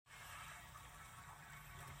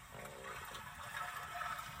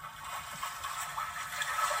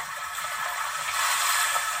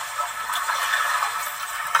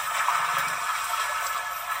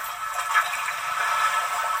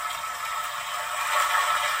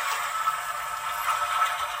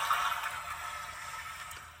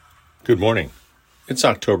Good morning. It's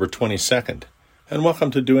October 22nd, and welcome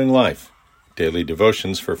to Doing Life, daily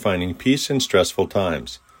devotions for finding peace in stressful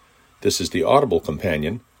times. This is the audible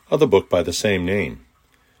companion of the book by the same name.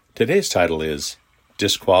 Today's title is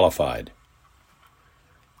Disqualified.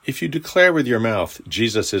 If you declare with your mouth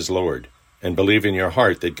Jesus is Lord, and believe in your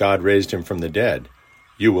heart that God raised him from the dead,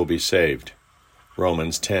 you will be saved.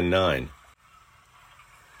 Romans 10:9.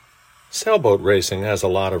 Sailboat racing has a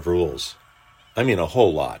lot of rules. I mean a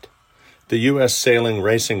whole lot. The U.S. sailing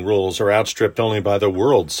racing rules are outstripped only by the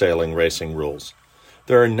world sailing racing rules.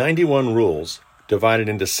 There are 91 rules divided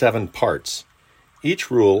into 7 parts. Each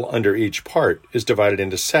rule under each part is divided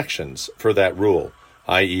into sections for that rule,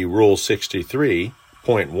 i.e. Rule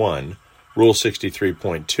 63.1, Rule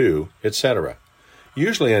 63.2, etc.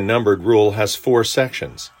 Usually a numbered rule has 4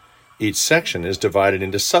 sections. Each section is divided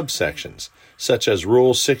into subsections, such as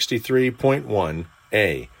Rule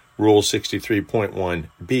 63.1a, Rule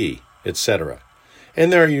 63.1b, etc.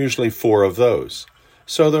 And there are usually 4 of those.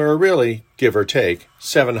 So there are really, give or take,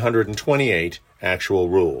 728 actual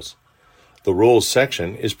rules. The rules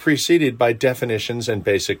section is preceded by definitions and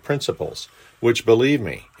basic principles, which, believe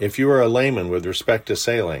me, if you are a layman with respect to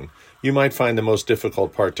sailing, you might find the most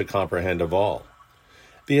difficult part to comprehend of all.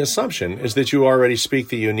 The assumption is that you already speak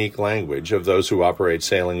the unique language of those who operate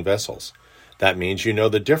sailing vessels. That means you know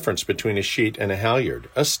the difference between a sheet and a halyard,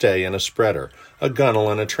 a stay and a spreader, a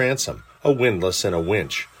gunwale and a transom, a windlass and a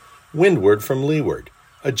winch, windward from leeward,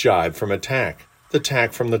 a jibe from a tack, the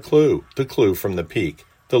tack from the clew from the peak,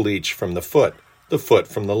 the leech from the foot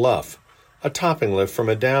from the luff, a topping lift from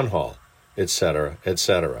a downhaul, etc.,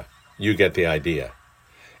 etc. You get the idea.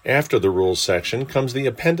 After the rules section comes the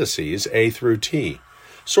appendices A through T,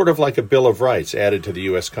 sort of like a Bill of Rights added to the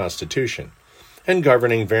U.S. Constitution, and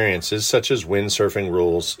governing variances such as windsurfing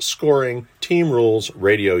rules, scoring, team rules,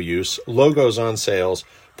 radio use, logos on sails,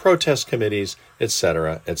 protest committees,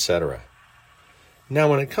 etc., etc. Now,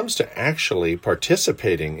 when it comes to actually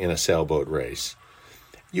participating in a sailboat race,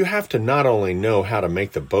 you have to not only know how to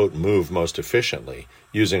make the boat move most efficiently,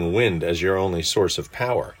 using wind as your only source of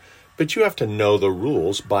power, but you have to know the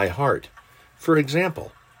rules by heart. For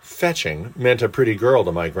example, fetching meant a pretty girl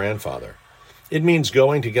to my grandfather. It means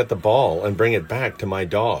going to get the ball and bring it back to my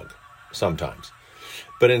dog, sometimes.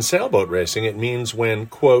 But in sailboat racing, it means when,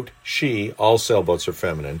 quote, she, all sailboats are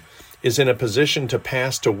feminine, is in a position to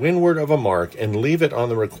pass to windward of a mark and leave it on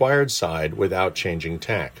the required side without changing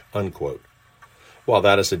tack, unquote. While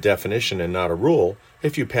that is a definition and not a rule,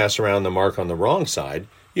 if you pass around the mark on the wrong side,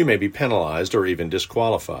 you may be penalized or even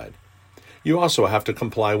disqualified. You also have to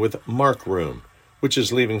comply with mark room, which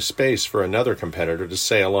is leaving space for another competitor to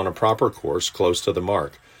sail on a proper course close to the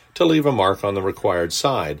mark, to leave a mark on the required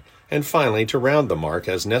side, and finally to round the mark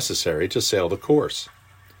as necessary to sail the course.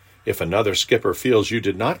 If another skipper feels you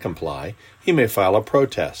did not comply, he may file a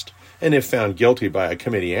protest, and if found guilty by a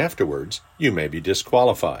committee afterwards, you may be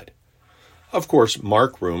disqualified. Of course,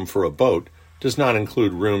 mark room for a boat does not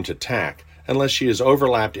include room to tack, unless she is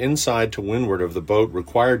overlapped inside to windward of the boat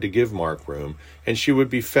required to give mark room, and she would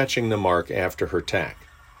be fetching the mark after her tack.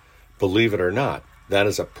 Believe it or not, that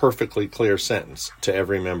is a perfectly clear sentence to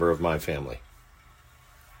every member of my family.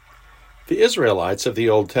 The Israelites of the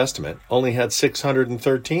Old Testament only had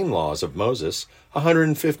 613 laws of Moses,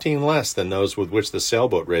 115 less than those with which the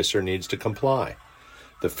sailboat racer needs to comply.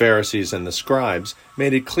 The Pharisees and the scribes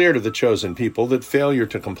made it clear to the chosen people that failure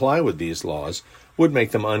to comply with these laws would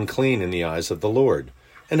make them unclean in the eyes of the Lord.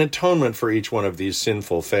 An atonement for each one of these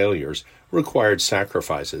sinful failures required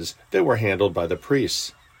sacrifices that were handled by the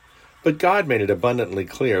priests. But God made it abundantly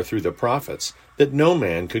clear through the prophets that no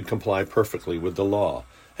man could comply perfectly with the law,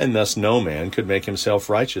 and thus no man could make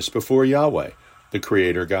himself righteous before Yahweh, the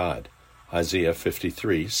Creator God. Isaiah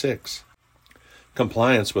 53:6.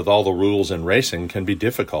 Compliance with all the rules in racing can be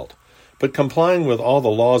difficult, but complying with all the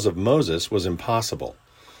laws of Moses was impossible.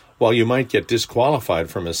 While you might get disqualified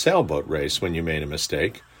from a sailboat race when you made a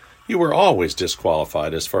mistake, you were always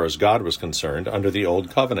disqualified as far as God was concerned under the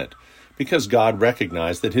Old Covenant, because God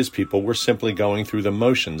recognized that his people were simply going through the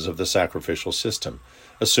motions of the sacrificial system,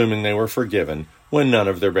 assuming they were forgiven when none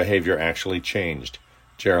of their behavior actually changed.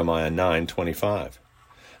 Jeremiah 9:25.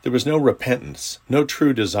 There was no repentance, no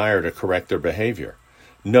true desire to correct their behavior.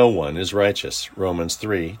 No one is righteous. Romans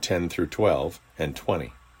 3:10-12 and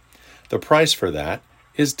 20. The price for that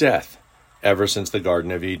is death, ever since the Garden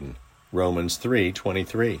of Eden. Romans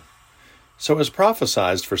 3:23. So as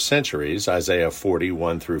prophesied for centuries, Isaiah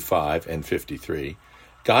 40:1-5 and 53,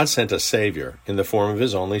 God sent a Savior in the form of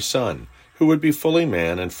his only Son, who would be fully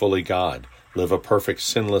man and fully God, live a perfect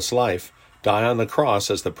sinless life, die on the cross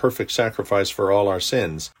as the perfect sacrifice for all our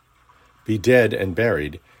sins, be dead and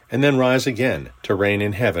buried, and then rise again to reign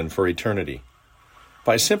in heaven for eternity.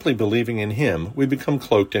 By simply believing in him, we become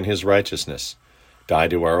cloaked in his righteousness, die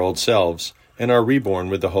to our old selves, and are reborn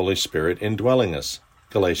with the Holy Spirit indwelling us.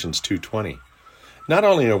 Galatians 2:20. Not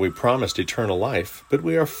only are we promised eternal life, but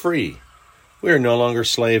we are free. We are no longer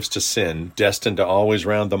slaves to sin, destined to always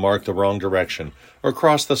round the mark the wrong direction, or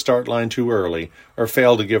cross the start line too early, or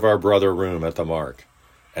fail to give our brother room at the mark.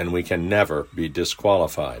 And we can never be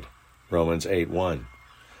disqualified. Romans 8:1.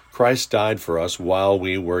 Christ died for us while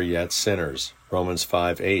we were yet sinners. Romans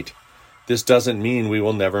 5:8. This doesn't mean we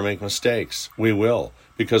will never make mistakes. We will,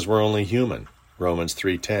 because we're only human. Romans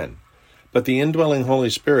 3:10. But the indwelling Holy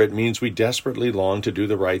Spirit means we desperately long to do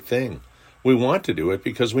the right thing. We want to do it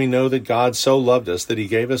because we know that God so loved us that he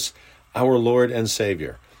gave us our Lord and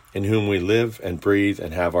Savior, in whom we live and breathe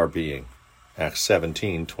and have our being. Acts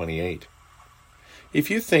 17:28. If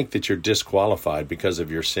you think that you're disqualified because of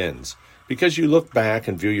your sins, because you look back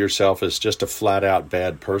and view yourself as just a flat-out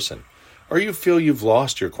bad person, or you feel you've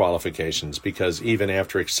lost your qualifications because even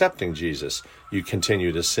after accepting Jesus, you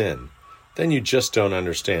continue to sin, then you just don't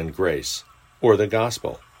understand grace or the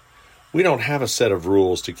gospel. We don't have a set of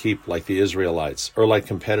rules to keep like the Israelites or like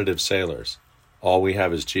competitive sailors. All we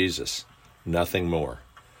have is Jesus, nothing more.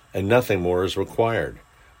 And nothing more is required.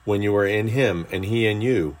 When you are in him and he in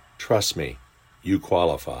you, trust me, you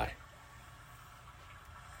qualify.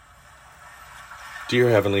 Dear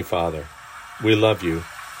Heavenly Father, we love you.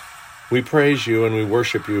 We praise you and we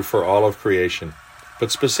worship you for all of creation,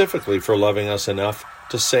 but specifically for loving us enough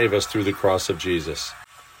to save us through the cross of Jesus,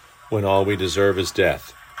 when all we deserve is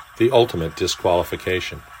death, the ultimate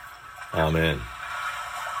disqualification. Amen.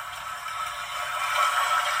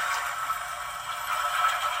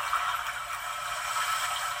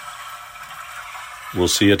 We'll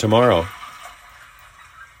see you tomorrow.